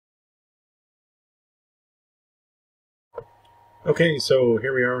Okay, so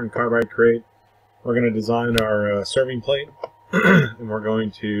here we are in Carbide Crate. We're going to design our serving plate, and we're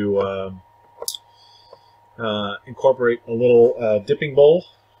going to incorporate a little dipping bowl,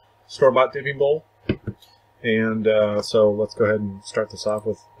 store-bought dipping bowl. And so let's go ahead and start this off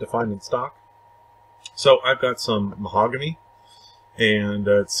with defining stock. So I've got some mahogany, and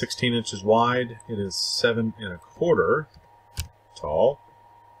it's 16 inches wide. It is 7 1/4 tall,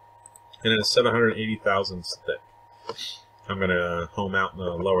 and it is 780 thousandths thick. I'm going to home out in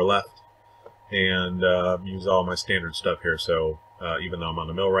the lower left and use all my standard stuff here. So even though I'm on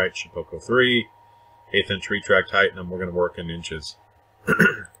the Millright Shipoko 3, 1/8 inch retract height, and we're going to work in inches.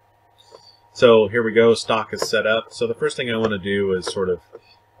 So here we go, stock is set up. So the first thing I want to do is sort of,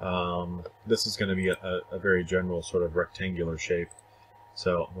 this is going to be a very general sort of rectangular shape.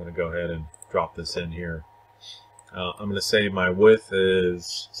 So I'm going to go ahead and drop this in here. I'm going to say my width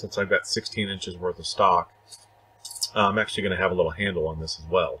is, since I've got 16 inches worth of stock, I'm actually going to have a little handle on this as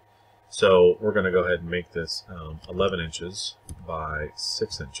well. So we're going to go ahead and make this 11 inches by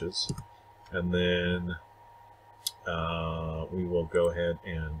 6 inches. And then we will go ahead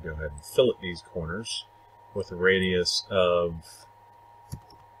and fillet these corners with a radius of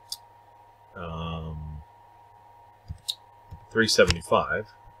 375.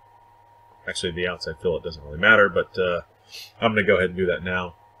 Actually, the outside fillet doesn't really matter, but I'm going to go ahead and do that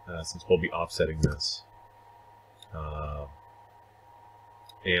now since we'll be offsetting this.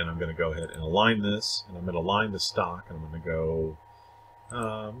 And I'm going to go ahead and align this, and I'm going to line the stock, and I'm going to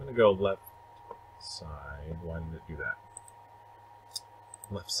go left side. Why did it do that?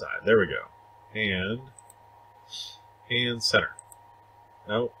 Left side. There we go. And center.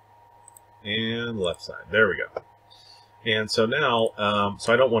 Nope. And left side. There we go. And so now,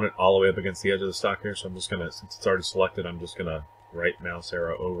 so I don't want it all the way up against the edge of the stock here, so I'm just going to, since it's already selected, I'm just going to right mouse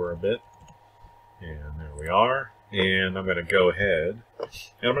arrow over a bit. And there we are. And I'm going to go ahead, and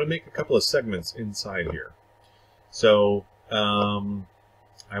I'm going to make a couple of segments inside here. So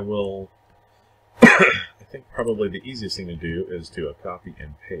I will, I think probably the easiest thing to do is do a copy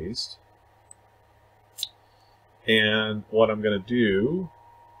and paste. And what I'm going to do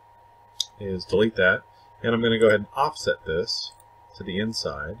is delete that, and I'm going to go ahead and offset this to the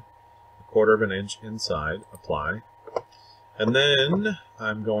inside, 1/4 inch inside, apply. And then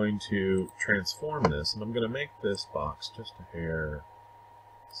I'm going to transform this, and I'm going to make this box just a hair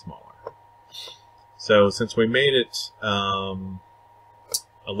smaller. So since we made it 11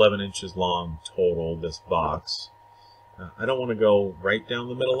 inches long total, this box, I don't want to go right down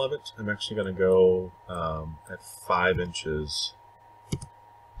the middle of it. I'm actually going to go at 5 inches.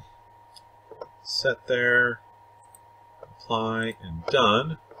 Set there, apply, and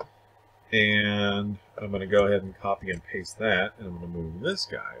done. And I'm going to go ahead and copy and paste that, and I'm going to move this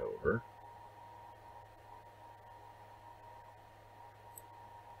guy over.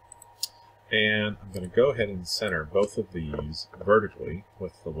 And I'm going to go ahead and center both of these vertically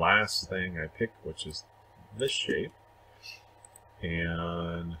with the last thing I picked, which is this shape.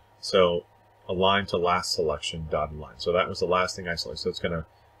 And so align to last selection, dotted line. So that was the last thing I selected. So it's going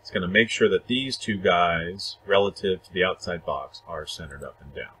to make sure that these two guys, relative to the outside box, are centered up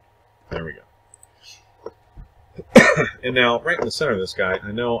and down. There we go. And now, right in the center of this guy,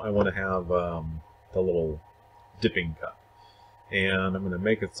 I know I want to have the little dipping cup. And I'm going to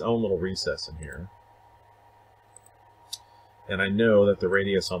make its own little recess in here. And I know that the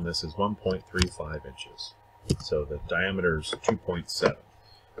radius on this is 1.35 inches. So the diameter is 2.7.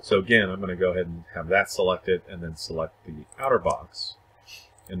 So again, I'm going to go ahead and have that selected, and then select the outer box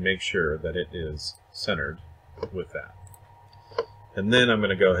and make sure that it is centered with that. And then I'm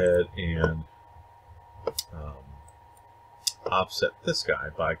going to go ahead and offset this guy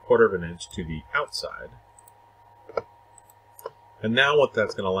by 1/4 inch to the outside. And now what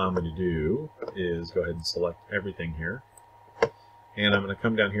that's going to allow me to do is go ahead and select everything here. And I'm going to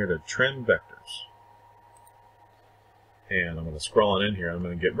come down here to Trim Vectors. And I'm going to scroll on in here. I'm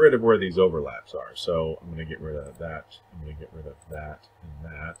going to get rid of where these overlaps are. So I'm going to get rid of that. I'm going to get rid of that and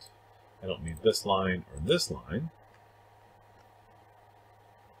that. I don't need this line or this line.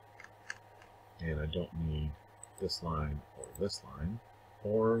 And I don't need this line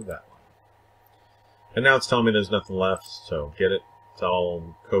or that line. And now it's telling me there's nothing left, so get it. It's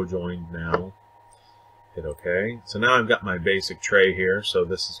all co-joined now. Hit OK. So now I've got my basic tray here. So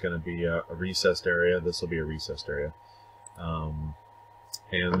this is going to be a recessed area. This will be a recessed area. And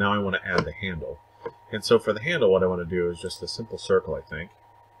now I want to add the handle. And so for the handle, what I want to do is just a simple circle, I think.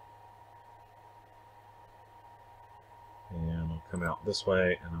 And I'll come out this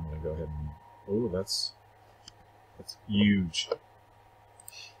way, and I'm going to go ahead and... Ooh, that's huge.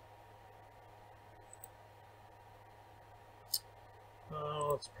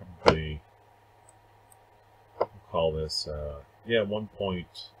 let's probably call this, yeah,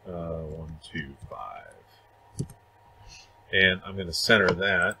 1.125. And I'm going to center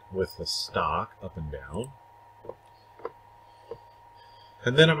that with the stock up and down.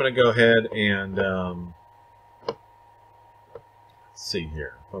 And then I'm going to go ahead and, let's see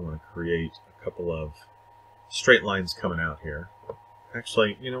here. I'm going to create a couple of straight lines coming out here.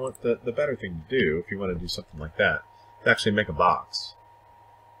 Actually, you know what? The better thing to do, if you want to do something like that, is actually make a box.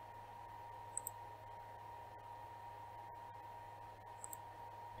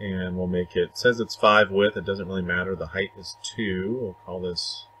 And we'll make it, says it's 5 width, it doesn't really matter. The height is 2. We'll call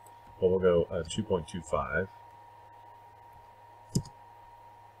this, well, we'll go 2.25.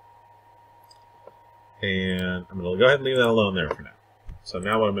 And I'm going to go ahead and leave that alone there for now. So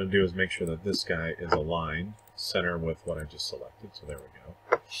now what I'm going to do is make sure that this guy is aligned, center with what I just selected. So there we go.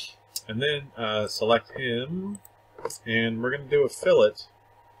 And then select him, and we're going to do a fillet,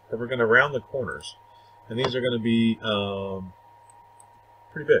 and we're going to round the corners. And these are going to be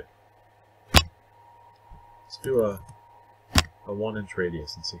pretty big. Let's do a 1-inch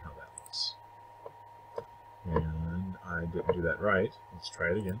radius and see how that looks. And I didn't do that right. Let's try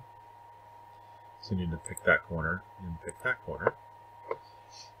it again. So you need to pick that corner and pick that corner.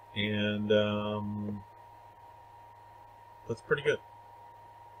 And that's pretty good.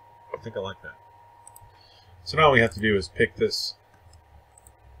 I think I like that. So now all we have to do is pick this,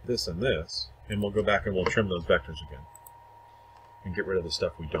 and this, and we'll go back and we'll trim those vectors again. And get rid of the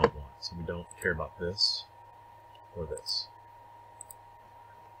stuff we don't want. So we don't care about this or this.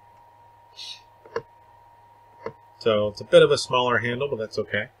 So it's a bit of a smaller handle, but that's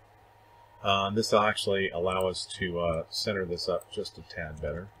okay. This will actually allow us to center this up just a tad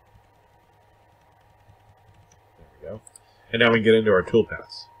better. There we go. And now we can get into our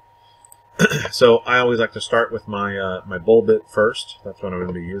toolpaths. So I always like to start with my my bowl bit first. That's what I'm going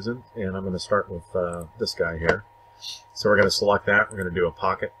to be using. And I'm going to start with this guy here. So we're going to select that. We're going to do a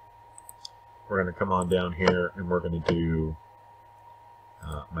pocket. We're going to come on down here and we're going to do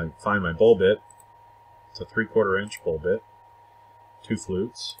find my bowl bit. It's a 3/4 inch bowl bit. 2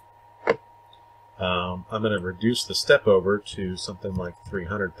 flutes. I'm going to reduce the step over to something like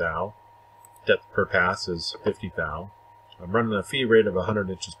 300 thou. Depth per pass is 50 thou. I'm running a feed rate of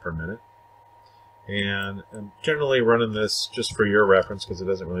 100 inches per minute. And I'm generally running this just for your reference because it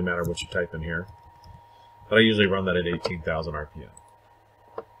doesn't really matter what you type in here. But I usually run that at 18,000 RPM.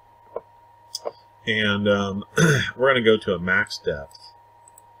 And we're going to go to a max depth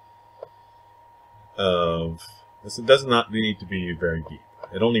of, this does not need to be very deep.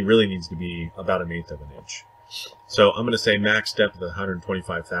 It only really needs to be about 1/8 of an inch. So I'm going to say max depth of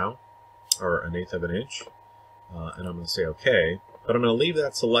 125 thou, or 1/8 of an inch. And I'm going to say OK. But I'm going to leave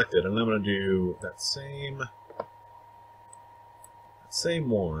that selected, and I'm going to do that same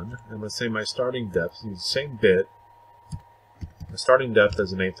one. I'm going to say my starting depth, use the same bit. My starting depth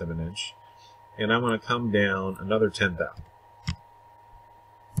is 1/8 of an inch. And I'm going to come down another 10 thou.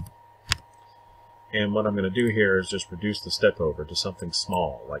 And what I'm going to do here is just reduce the step over to something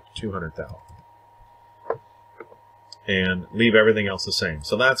small, like 200 thou. And leave everything else the same.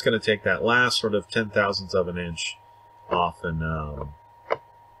 So that's going to take that last sort of 10,000ths of an inch off, and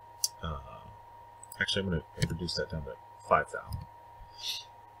actually I'm going to reduce that down to 5 thou.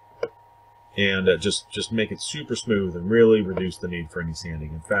 And just make it super smooth and really reduce the need for any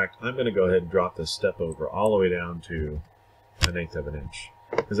sanding. In fact, I'm going to go ahead and drop this step over all the way down to 1/8 of an inch.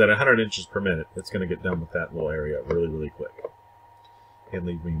 Because at 100 inches per minute, it's going to get done with that little area really, really quick. And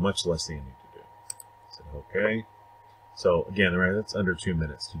leave me much less sanding to do. So, okay. So again, right, that's under 2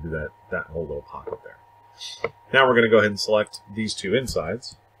 minutes to do that whole little pocket there. Now we're going to go ahead and select these 2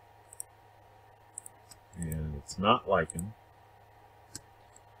 insides. And it's not liking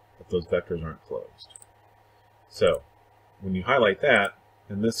that those vectors aren't closed. So when you highlight that,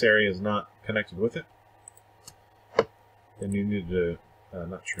 and this area is not connected with it, then you need to,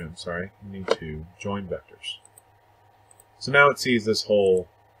 not trim, sorry, you need to join vectors. So now it sees this whole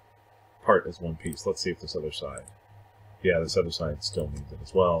part as one piece. Let's see if this other side, yeah, this other side still needs it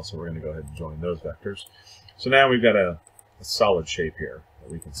as well, so we're going to go ahead and join those vectors. So now we've got a solid shape here that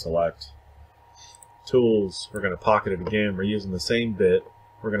we can select. Tools, we're going to pocket it again. We're using the same bit.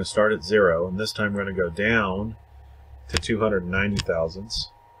 We're going to start at 0, and this time we're going to go down to 290 thousandths.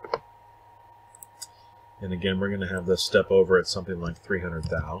 And again, we're going to have this step over at something like 300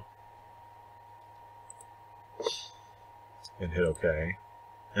 thou. And hit OK.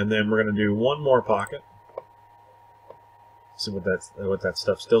 And then we're going to do one more pocket. See what that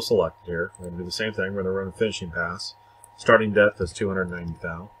stuff's still selected here. We're going to do the same thing. We're going to run a finishing pass. Starting depth is 290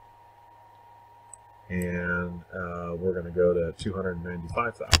 thou. and we're going to go to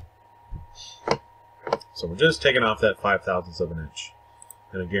 295,000. So we're just taking off that 5/1000th of an inch.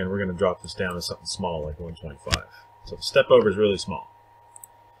 And again, we're going to drop this down to something small like 125. So the step over is really small.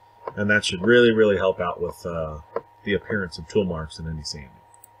 And that should really, really help out with the appearance of tool marks in any sanding.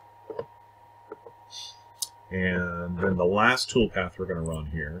 And then the last tool path we're going to run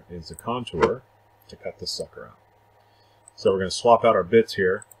here is a contour to cut this sucker out. So we're going to swap out our bits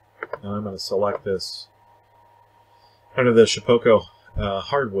here. And I'm going to select this under the Shipoko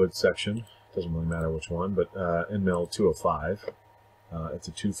hardwood section. Doesn't really matter which one, but end mill 205. It's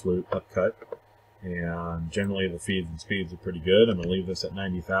a 2-flute upcut. And generally the feeds and speeds are pretty good. I'm going to leave this at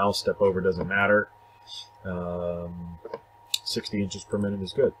 90 thou. Step over doesn't matter. 60 inches per minute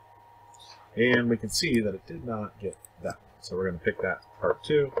is good. And we can see that it did not get that one. So we're going to pick that part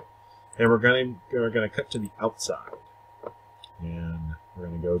too. And we're going to cut to the outside. And we're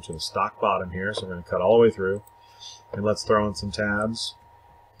going to go to the stock bottom here. So we're going to cut all the way through. And let's throw in some tabs.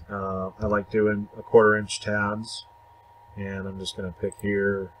 I like doing 1/4 inch tabs. And I'm just going to pick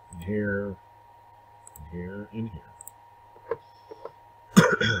here and here and here and here.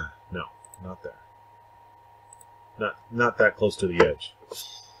 No, not there. Not that close to the edge.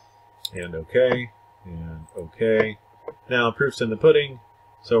 And okay, and okay. Now proof's in the pudding,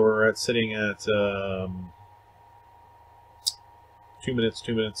 so we're sitting at 2 minutes,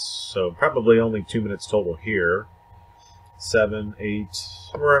 2 minutes. So probably only 2 minutes total here. 7, 8,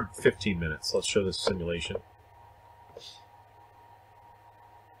 we're at 15 minutes. Let's show this simulation.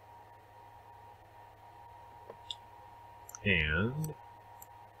 And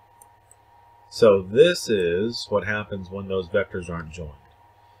so this is what happens when those vectors aren't joined.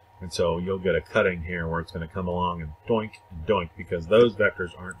 And so you'll get a cutting here where it's going to come along and doink because those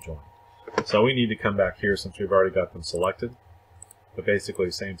vectors aren't joined. So we need to come back here since we've already got them selected. But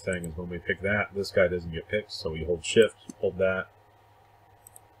basically same thing as when we pick that, this guy doesn't get picked, so we hold shift, hold that,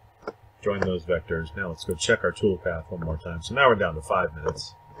 join those vectors. Now let's go check our toolpath one more time. So now we're down to 5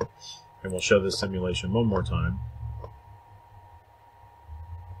 minutes. And we'll show this simulation one more time.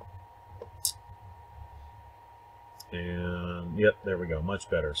 And yep, there we go, much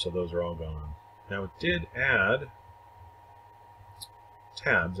better. So those are all gone. Now it did add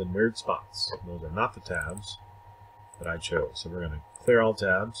tabs in weird spots. Those are not the tabs that I chose. So we're going to clear all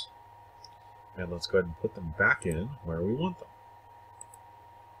tabs. And let's go ahead and put them back in where we want them.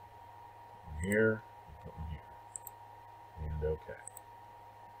 Here, put them here. And okay.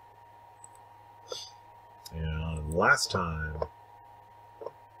 And last time,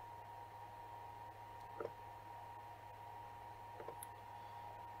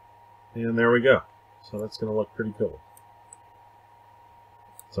 and there we go. So that's going to look pretty cool.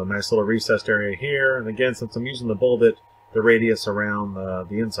 So a nice little recessed area here. And again, since I'm using the bull bit, the radius around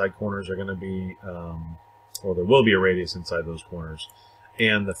the inside corners are going to be, or there will be a radius inside those corners.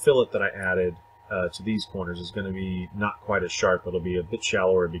 And the fillet that I added to these corners is going to be not quite as sharp. It'll be a bit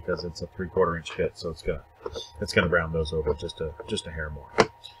shallower because it's a 3/4 inch hit. So it's going to round those over just a hair more.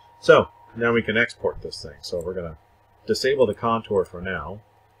 So now we can export this thing. So we're going to disable the contour for now.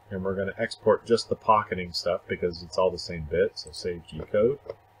 And we're going to export just the pocketing stuff because it's all the same bit. So save G-code.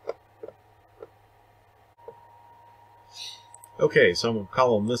 Okay, so I'm going to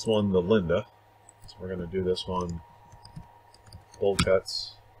call this one the Linda. So we're going to do this one bowl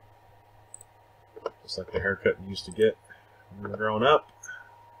cuts, just like the haircut you used to get when you were growing up.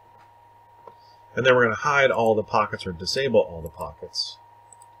 And then we're going to hide all the pockets or disable all the pockets,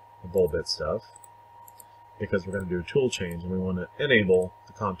 the bowl bit stuff, because we're going to do a tool change and we want to enable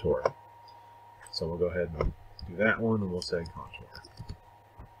the contour. So we'll go ahead and do that one and we'll say contour.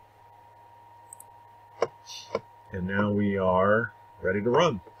 And now we are ready to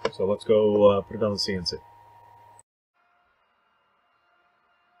run. So let's go put it on the CNC.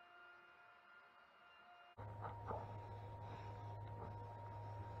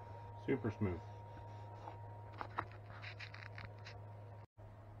 Super smooth.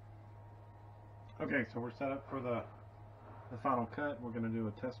 Okay, so we're set up for the final cut. We're going to do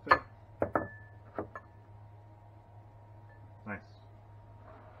a test fit. Nice.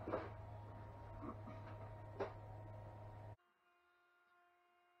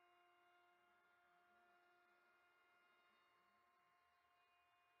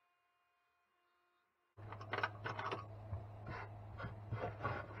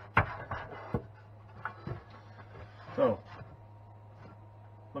 So,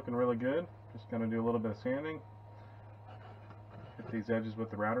 looking really good. Just going to do a little bit of sanding. Hit these edges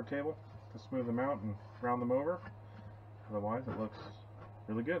with the router table to smooth them out and round them over. Otherwise, it looks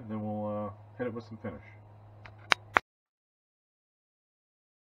really good. Then we'll hit it with some finish.